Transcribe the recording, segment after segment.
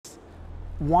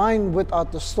Wine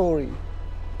without the story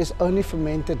is only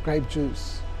fermented grape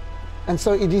juice. And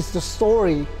so it is the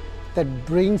story that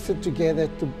brings it together,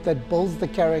 that builds the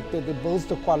character, that builds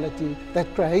the quality,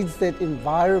 that creates that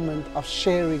environment of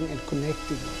sharing and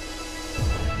connecting.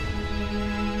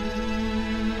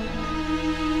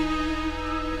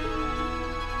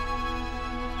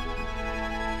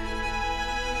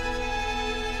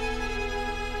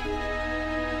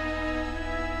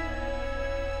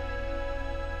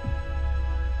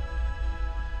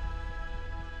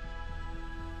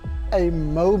 A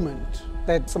moment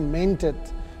that cemented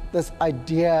this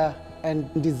idea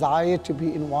and desire to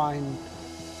be in wine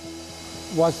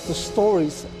was the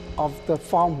stories of the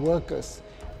farm workers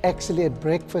actually at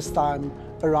breakfast time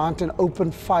around an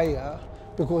open fire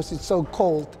because it's so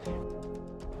cold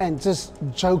and just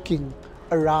joking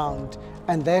around.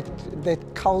 And that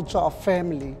culture of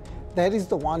family, that is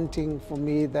the one thing for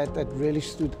me that really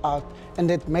stood out and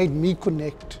that made me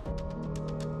connect.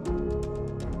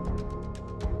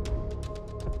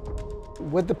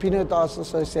 With the Pinotage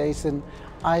Association,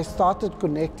 I started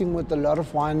connecting with a lot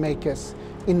of winemakers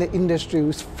in the industry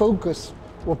whose focus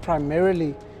were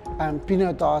primarily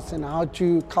Pinotage and how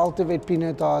to cultivate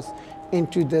Pinotage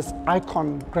into this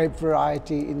icon grape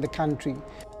variety in the country.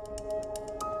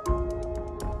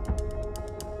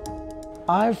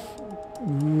 I've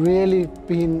really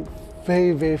been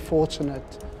very, very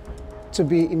fortunate to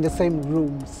be in the same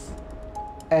rooms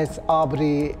as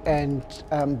Abri and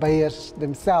Beyers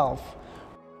themselves.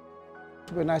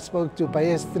 When I spoke to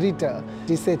Beyers Streeter,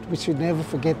 he said we should never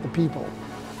forget the people.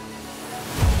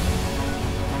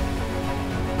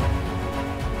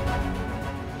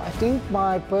 I think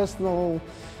my personal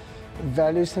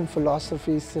values and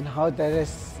philosophies and how that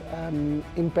has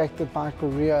impacted my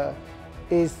career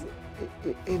is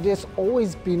it has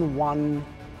always been one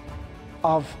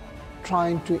of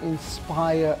trying to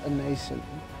inspire a nation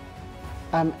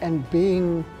and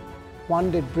being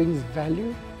one that brings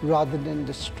value rather than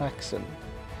distraction.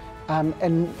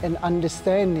 And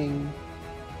understanding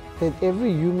that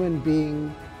every human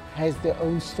being has their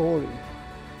own story.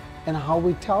 And how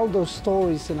we tell those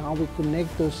stories and how we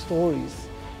connect those stories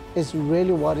is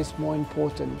really what is more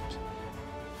important.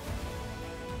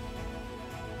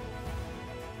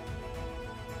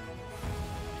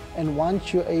 And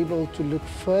once you're able to look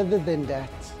further than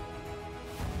that,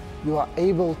 you are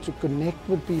able to connect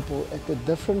with people at a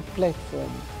different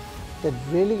platform that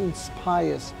really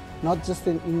inspires not just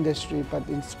an industry, but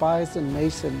inspires a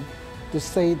nation to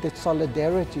say that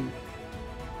solidarity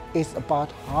is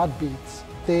about heartbeats.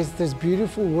 There's this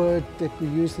beautiful word that we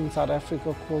use in South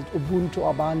Africa called Ubuntu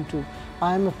Abantu.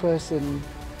 I'm a person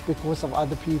because of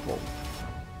other people.